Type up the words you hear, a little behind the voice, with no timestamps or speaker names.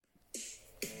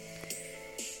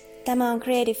Tämä on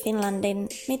Creative Finlandin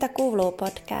Mitä kuuluu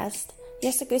podcast,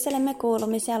 jossa kyselemme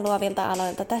kuulumisia luovilta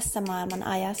aloilta tässä maailman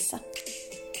ajassa.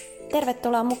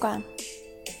 Tervetuloa mukaan!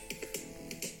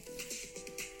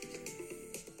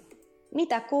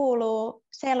 Mitä kuuluu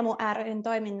Selmu ry:n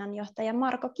toiminnanjohtaja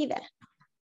Marko Kivelä?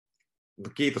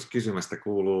 Kiitos kysymästä.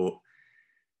 Kuuluu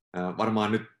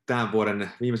varmaan nyt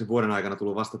viimeisen vuoden aikana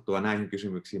tullut vastattua näihin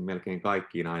kysymyksiin melkein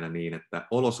kaikkiin aina niin, että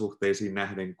olosuhteisiin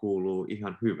nähden kuuluu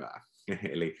ihan hyvää.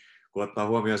 Eli kun ottaa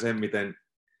huomioon sen,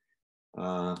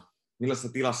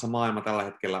 millaisessa tilassa maailma tällä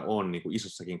hetkellä on, niin kuin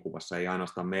isossakin kuvassa, ei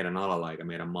ainoastaan meidän alalla eikä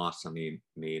meidän maassa,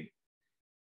 niin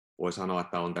voi sanoa,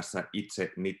 että on tässä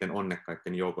itse niiden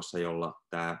onnekkaiden joukossa, jolla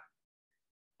tämä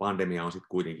pandemia on sitten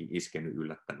kuitenkin iskenyt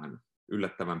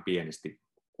yllättävän pienesti,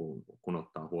 kun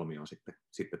ottaa huomioon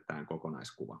sitten tämän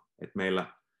kokonaiskuva. Et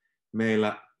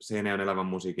meillä Seinäjoen elävän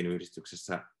musiikin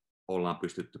yhdistyksessä ollaan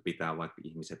pystytty pitämään vaikka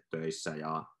ihmiset töissä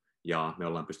ja me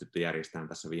ollaan pystytty järjestämään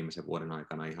tässä viimeisen vuoden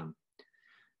aikana ihan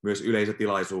myös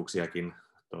yleisötilaisuuksiakin,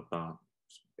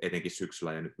 etenkin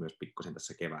syksyllä ja nyt myös pikkusen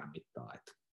tässä kevään mittaan.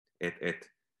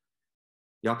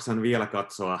 Jaksan vielä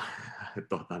katsoa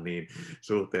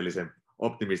suhteellisen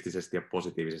optimistisesti ja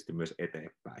positiivisesti myös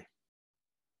eteenpäin.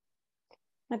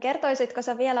 No kertoisitko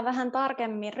sä vielä vähän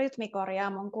tarkemmin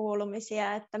Rytmikorjaamon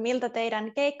kuulumisia, että miltä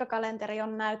teidän keikkakalenteri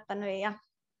on näyttänyt ja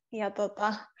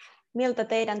miltä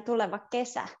teidän tuleva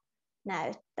kesä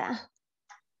näyttää?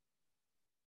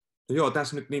 No joo,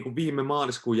 tässä nyt niin kuin viime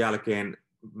maaliskuun jälkeen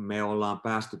me ollaan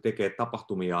päästy tekemään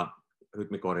tapahtumia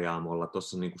Rytmikorjaamolla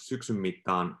tuossa niin kuin syksyn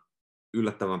mittaan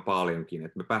yllättävän paljonkin.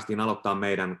 Et me päästiin aloittamaan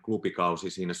meidän klubikausi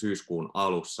siinä syyskuun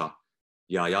alussa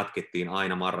ja jatkettiin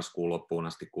aina marraskuun loppuun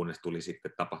asti, kunnes tuli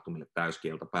sitten tapahtumille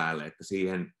täyskielto päälle. Että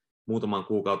siihen muutaman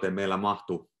kuukauteen meillä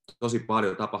mahtui tosi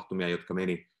paljon tapahtumia, jotka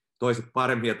meni toiset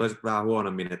paremmin ja toiset vähän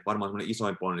huonommin. Et varmaan semmoinen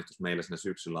isoin ponnistus meillä siinä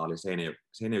syksyllä oli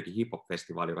Seinäjoki Hip Hop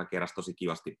Festival, joka keräsi tosi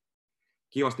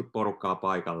kivasti porukkaa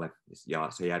paikalle.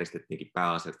 Ja se järjestettiinkin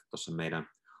pääasiassa tuossa meidän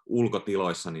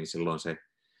ulkotiloissa, niin silloin se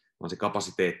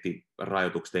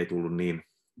kapasiteettirajoitukset ei tullut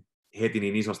heti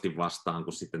niin isosti vastaan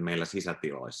kuin sitten meillä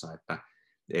sisätiloissa, että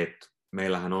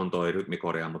meillähän on toi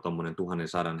Rytmikorjaamo tommonen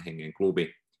 1100 hengen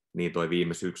klubi, niin toi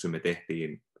viime syksy me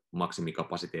tehtiin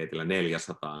maksimikapasiteetilla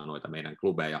 400 noita meidän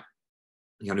klubeja,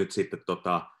 ja nyt sitten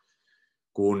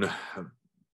kun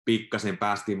pikkasen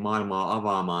päästiin maailmaa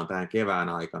avaamaan tämän kevään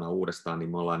aikana uudestaan, niin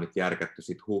me ollaan nyt järkätty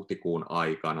sitten huhtikuun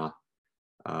aikana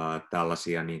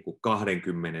tällaisia niin kuin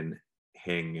 20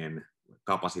 hengen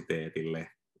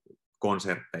kapasiteetille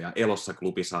konsertteja Elossa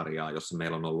klubisarjaa, jossa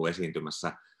meillä on ollut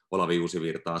esiintymässä Olavi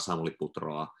Uusivirtaa, Samuli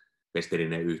Putroa,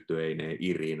 Westerinen Yhtyeinen,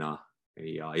 Irina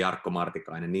ja Jarkko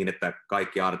Martikainen, niin että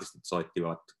kaikki artistit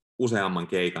soittivat useamman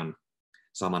keikan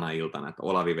samana iltana, että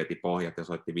Olavi veti pohjat ja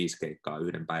soitti 5 keikkaa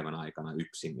yhden päivän aikana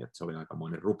yksin, että se oli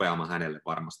aikamoinen rupeama hänelle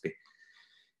varmasti.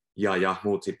 Ja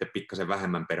muut sitten pikkasen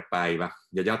vähemmän per päivä.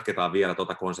 Ja jatketaan vielä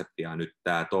tuota konseptia nyt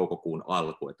tämä toukokuun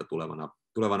alku, että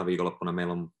tulevana viikonloppuna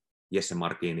meillä on Jesse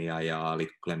Martinia ja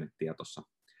Litku Clementtia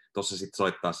tuossa sitten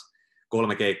soittaisi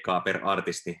 3 keikkaa per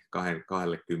artisti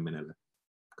 20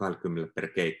 per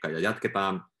keikka. Ja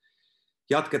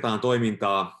jatketaan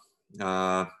toimintaa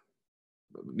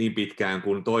niin pitkään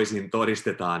kuin toisin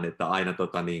todistetaan, että aina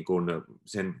niin kuin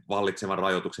sen vallitsevan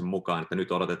rajoituksen mukaan, että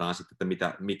nyt odotetaan sitten,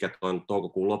 että mikä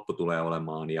toukokuun loppu tulee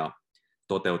olemaan ja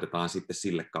toteutetaan sitten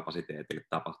sille kapasiteetille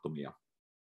tapahtumia,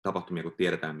 kun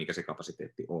tiedetään, mikä se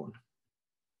kapasiteetti on.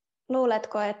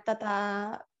 Luuletko, että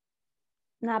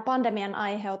nämä pandemian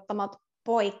aiheuttamat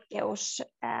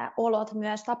poikkeusolot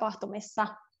myös tapahtumissa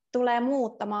tulee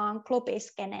muuttamaan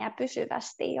klubiskenejä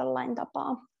pysyvästi jollain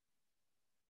tapaa?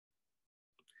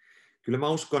 Kyllä mä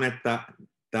uskon, että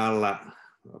tällä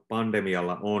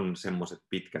pandemialla on semmoiset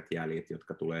pitkät jäljet,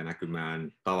 jotka tulee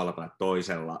näkymään tavalla tai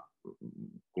toisella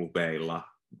klubeilla,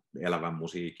 elävän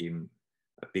musiikin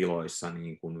tiloissa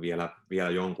niin kuin vielä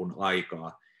jonkun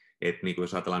aikaa. Et niin kuin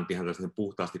jos ajatellaan ihan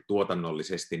puhtaasti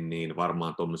tuotannollisesti, niin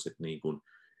varmaan tuommoiset niin kuin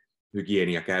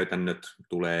hygieniakäytännöt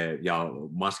tulee ja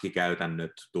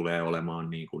maskikäytännöt tulee olemaan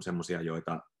niin kuin semmoisia,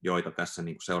 joita tässä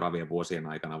niin kuin seuraavien vuosien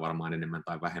aikana varmaan enemmän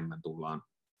tai vähemmän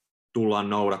tullaan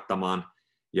noudattamaan.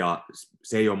 Ja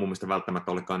se ei ole mun mielestä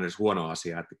välttämättä olekaan edes huono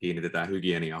asia, että kiinnitetään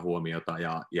hygieniaan huomiota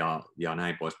ja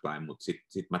näin poispäin, mutta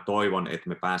sit mä toivon, että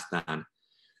me päästään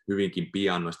hyvinkin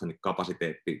pian noista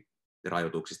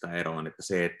kapasiteettirajoituksista eroon, että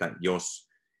se, että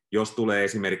jos tulee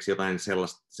esimerkiksi jotain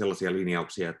sellaisia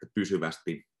linjauksia, että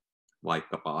pysyvästi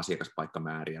vaikkapa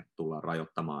asiakaspaikkamääriä tullaan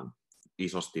rajoittamaan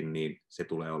isosti, niin se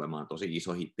tulee olemaan tosi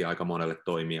iso hitti aika monelle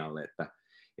toimijalle,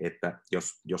 että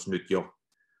jos nyt jo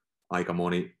aika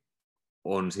moni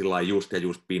on sillä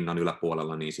just pinnan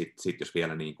yläpuolella, niin sit jos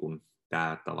vielä niin kuin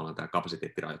tämä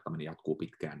kapasiteettirajoittaminen jatkuu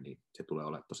pitkään, niin se tulee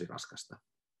olemaan tosi raskasta.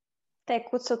 Te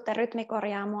kutsutte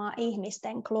Rytmikorjaamoa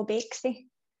ihmisten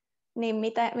klubiksi, niin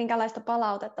minkälaista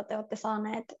palautetta te olette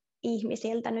saaneet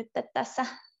ihmisiltä nyt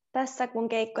tässä kun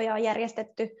keikkoja on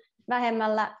järjestetty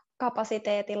vähemmällä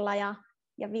kapasiteetilla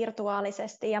ja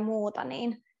virtuaalisesti ja muuta,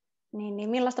 niin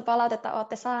millaista palautetta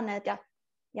olette saaneet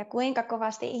ja kuinka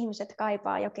kovasti ihmiset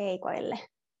kaipaa jo keikoille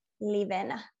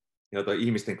livenä? Joo, toi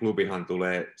ihmisten klubihan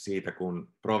tulee siitä,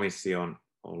 kun provinssi on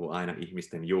ollut aina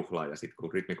ihmisten juhla, ja sitten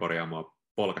kun Rytmikorjaamoa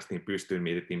polkastiin pystyyn,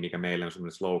 mietittiin mikä meillä on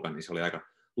semmoinen slogan, niin se oli aika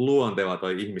luonteva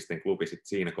toi ihmisten klubi sit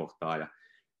siinä kohtaa, ja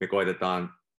me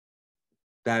koitetaan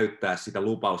täyttää sitä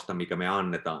lupausta, mikä me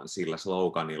annetaan sillä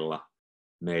sloganilla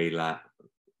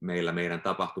meidän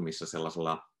tapahtumissa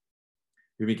sellaisella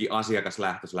hyvinkin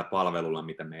asiakaslähtöisellä palvelulla,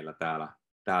 mitä meillä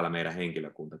täällä meidän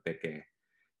henkilökunta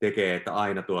tekee, että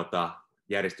aina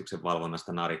järjestyksen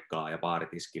valvonnasta narikkaa ja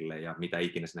baaritiskille ja mitä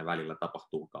ikinä siinä välillä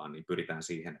tapahtuukaan, niin pyritään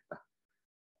siihen, että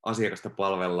asiakasta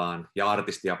palvellaan ja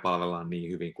artistia palvellaan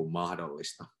niin hyvin kuin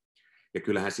mahdollista. Ja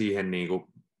kyllähän siihen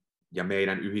ja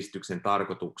meidän yhdistyksen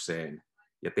tarkoitukseen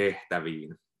ja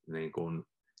tehtäviin, niin kuin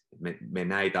me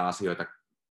näitä asioita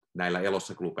näillä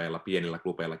elossa klubeilla, pienillä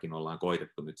klubeillakin ollaan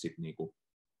koitettu nyt sit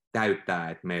täyttää,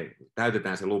 että me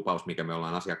täytetään se lupaus, mikä me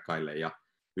ollaan asiakkaille ja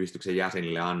yhdistyksen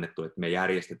jäsenille annettu, että me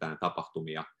järjestetään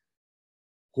tapahtumia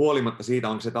huolimatta siitä,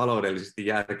 onko se taloudellisesti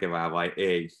järkevää vai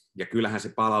ei. Ja kyllähän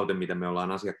se palaute, mitä me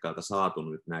ollaan asiakkailta saatu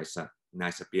nyt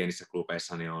näissä pienissä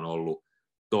klubeissa, niin on ollut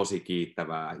tosi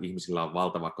kiittävää. Ihmisillä on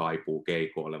valtava kaipuu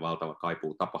keikoille, valtava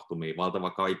kaipuu tapahtumiin,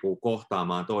 valtava kaipuu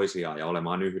kohtaamaan toisiaan ja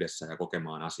olemaan yhdessä ja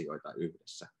kokemaan asioita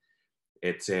yhdessä.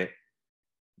 Et se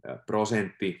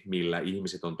prosentti, millä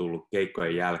ihmiset on tullut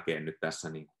keikkojen jälkeen nyt tässä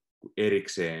niin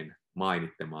erikseen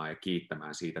mainittamaan ja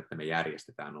kiittämään siitä, että me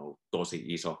järjestetään, on ollut tosi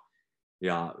iso.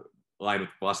 Ja ainut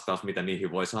vastaus, mitä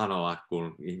niihin voi sanoa,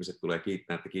 kun ihmiset tulee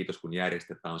kiittämään, että kiitos kun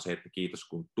järjestetään, on se, että kiitos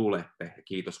kun tulette ja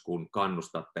kiitos kun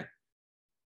kannustatte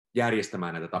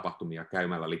järjestämään näitä tapahtumia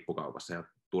käymällä lippukaupassa ja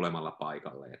tulemalla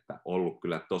paikalle. Että ollut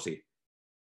kyllä tosi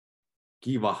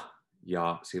kiva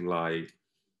ja sillain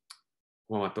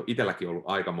huomattu itselläkin ollut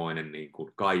aikamoinen niin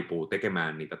kuin kaipuu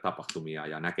tekemään niitä tapahtumia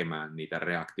ja näkemään niitä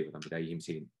reaktioita, mitä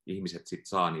ihmiset sit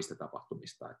saa niistä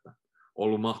tapahtumista. Että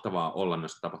ollut mahtavaa olla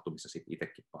noissa tapahtumissa sit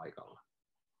itsekin paikalla.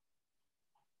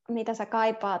 Mitä sä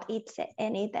kaipaat itse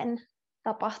eniten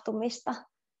tapahtumista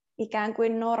ikään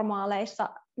kuin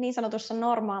niin sanotussa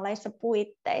normaaleissa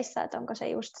puitteissa, että onko se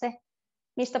just se,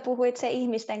 mistä puhuit, se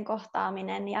ihmisten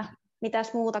kohtaaminen ja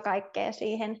mitäs muuta kaikkea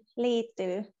siihen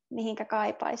liittyy, mihinkä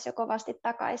kaipaisi jo kovasti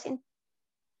takaisin?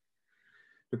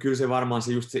 No kyllä se varmaan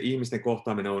just se ihmisten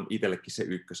kohtaaminen on itsellekin se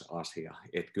ykkösasia.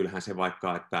 Et kyllähän se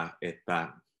vaikka,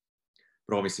 että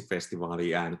provinssifestivaali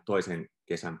jää nyt toisen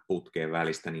kesän putkeen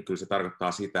välistä, niin kyllä se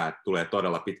tarkoittaa sitä, että tulee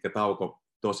todella pitkä tauko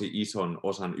tosi ison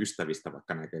osan ystävistä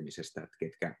vaikka näkemisestä,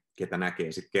 että ketä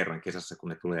näkee sitten kerran kesässä, kun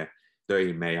ne tulee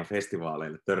töihin meidän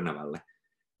festivaaleille Törnävälle.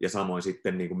 Ja samoin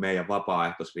sitten niin kuin meidän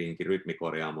vapaaehtoisriinkin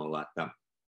Rytmikorjaamolla, että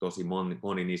tosi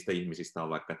moni niistä ihmisistä on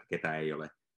vaikka, että ketä ei ole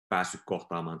päässyt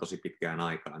kohtaamaan tosi pitkään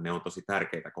aikaan. Ne on tosi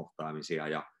tärkeitä kohtaamisia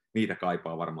ja niitä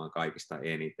kaipaa varmaan kaikista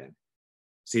eniten.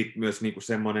 Sitten myös niin kuin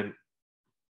semmoinen,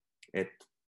 että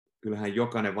kyllähän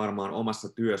jokainen varmaan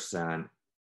omassa työssään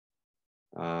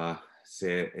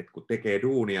se, että kun tekee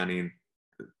duunia, niin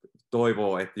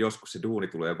toivoo, että joskus se duuni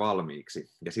tulee valmiiksi.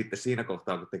 Ja sitten siinä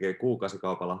kohtaa, kun tekee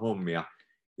kuukausikaupalla hommia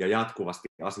ja jatkuvasti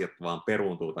asiat vaan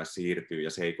peruuntuu tai siirtyy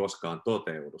ja se ei koskaan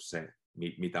toteudu se,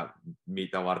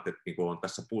 mitä varten niin kun on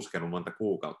tässä puskenut monta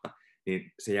kuukautta,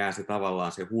 niin se jää se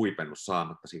tavallaan se huipennus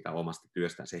saamatta siitä omasta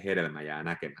työstään, se hedelmä jää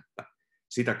näkemättä.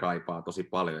 Sitä kaipaa tosi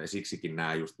paljon ja siksikin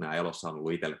nämä elossa on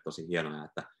ollut itselle tosi hienoja,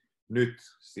 että nyt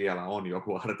siellä on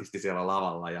joku artisti siellä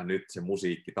lavalla ja nyt se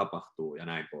musiikki tapahtuu ja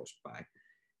näin poispäin.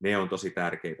 Ne on tosi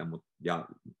tärkeitä ja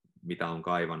mitä on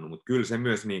kaivannut, mutta kyllä se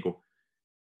myös niin kuin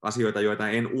asioita, joita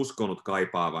en uskonut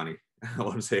kaipaavani,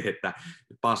 on se, että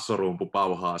passorumpu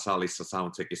pauhaa salissa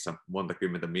soundcheckissa monta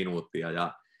kymmentä minuuttia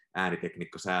ja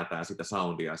ääniteknikko säätää sitä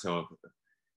soundia. Se on,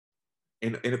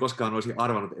 en koskaan olisi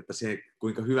arvannut, että se,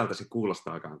 kuinka hyvältä se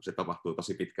kuulostaakaan, kun se tapahtuu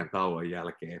tosi pitkän tauon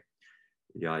jälkeen.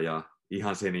 Ja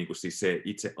ihan se, niin kuin siis se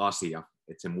itse asia,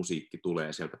 että se musiikki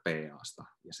tulee sieltä PA:sta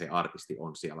ja se artisti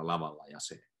on siellä lavalla ja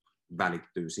se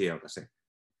välittyy sieltä se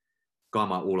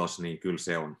kama ulos, niin kyllä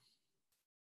se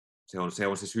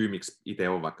on se syy, miksi itse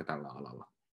on vaikka tällä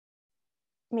alalla.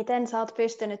 Miten sä oot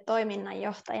pystynyt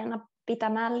toiminnanjohtajana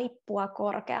pitämään lippua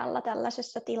korkealla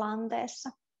tällaisessa tilanteessa?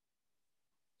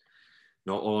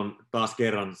 No on taas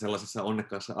kerran sellaisessa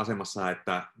onnekkaassa asemassa,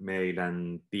 että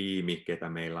meidän tiimi, ketä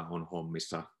meillä on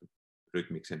hommissa,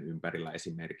 Rytmiksen ympärillä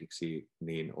esimerkiksi,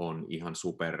 niin on ihan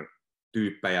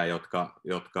supertyyppejä,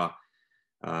 jotka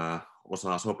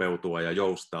osaa sopeutua ja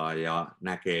joustaa ja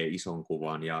näkee ison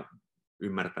kuvan ja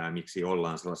ymmärtää, miksi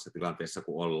ollaan sellaisessa tilanteessa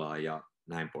kuin ollaan ja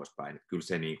näin poispäin.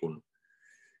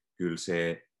 Kyllä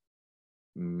se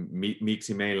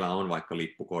miksi meillä on vaikka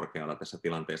lippu korkealla tässä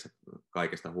tilanteessa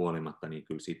kaikesta huolimatta, niin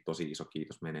kyllä siitä tosi iso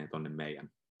kiitos menee tuonne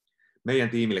meidän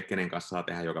tiimille, kenen kanssa saa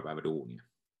tehdä joka päivä duunia.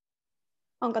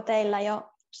 Onko teillä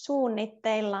jo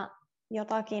suunnitteilla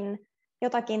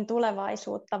jotakin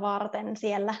tulevaisuutta varten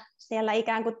siellä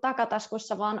ikään kuin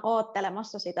takataskussa vaan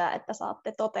oottelemassa sitä, että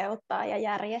saatte toteuttaa ja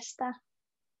järjestää?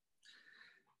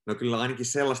 No kyllä ainakin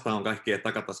sellaista on kaikkea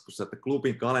takataskussa, että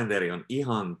klubin kalenteri on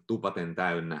ihan tupaten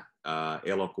täynnä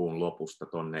elokuun lopusta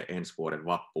tonne ensi vuoden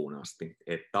vappuun asti.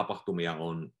 Et tapahtumia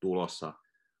on tulossa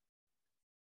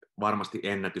varmasti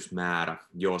ennätysmäärä,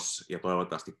 jos ja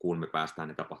toivottavasti kun me päästään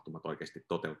ne tapahtumat oikeasti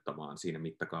toteuttamaan siinä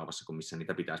mittakaavassa, kun missä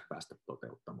niitä pitäisi päästä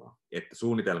toteuttamaan. Että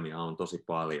suunnitelmia on tosi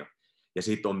paljon. Ja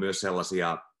sitten on myös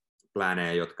sellaisia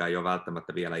plänejä, jotka ei ole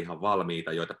välttämättä vielä ihan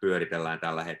valmiita, joita pyöritellään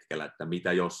tällä hetkellä, että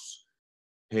mitä jos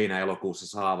heinä-elokuussa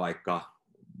saa vaikka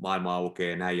maailma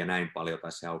aukeaa näin ja näin paljon,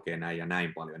 tai se aukeaa näin ja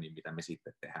näin paljon, niin mitä me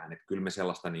sitten tehdään. Että kyllä me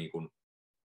sellaista niin kuin,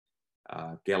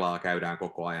 kelaa käydään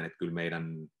koko ajan, että kyllä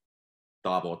meidän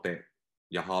tavoite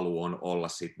ja halu on olla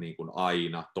sit niin kuin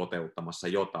aina toteuttamassa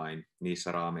jotain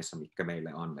niissä raameissa, mitkä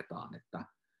meille annetaan. Että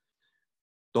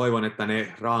toivon, että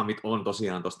ne raamit on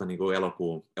tosiaan tuosta niin kuin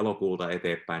elokuulta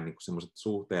eteenpäin niin kuin semmoiset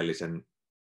suhteellisen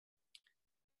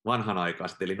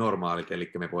vanhanaikaiset, eli normaalit,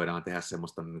 eli me voidaan tehdä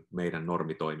semmoista meidän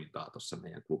normitoimintaa tuossa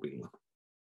meidän klubilla.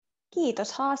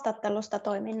 Kiitos haastattelusta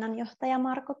toiminnanjohtaja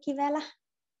Marko Kivelä.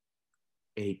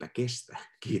 Eipä kestä.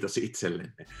 Kiitos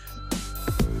itsellenne.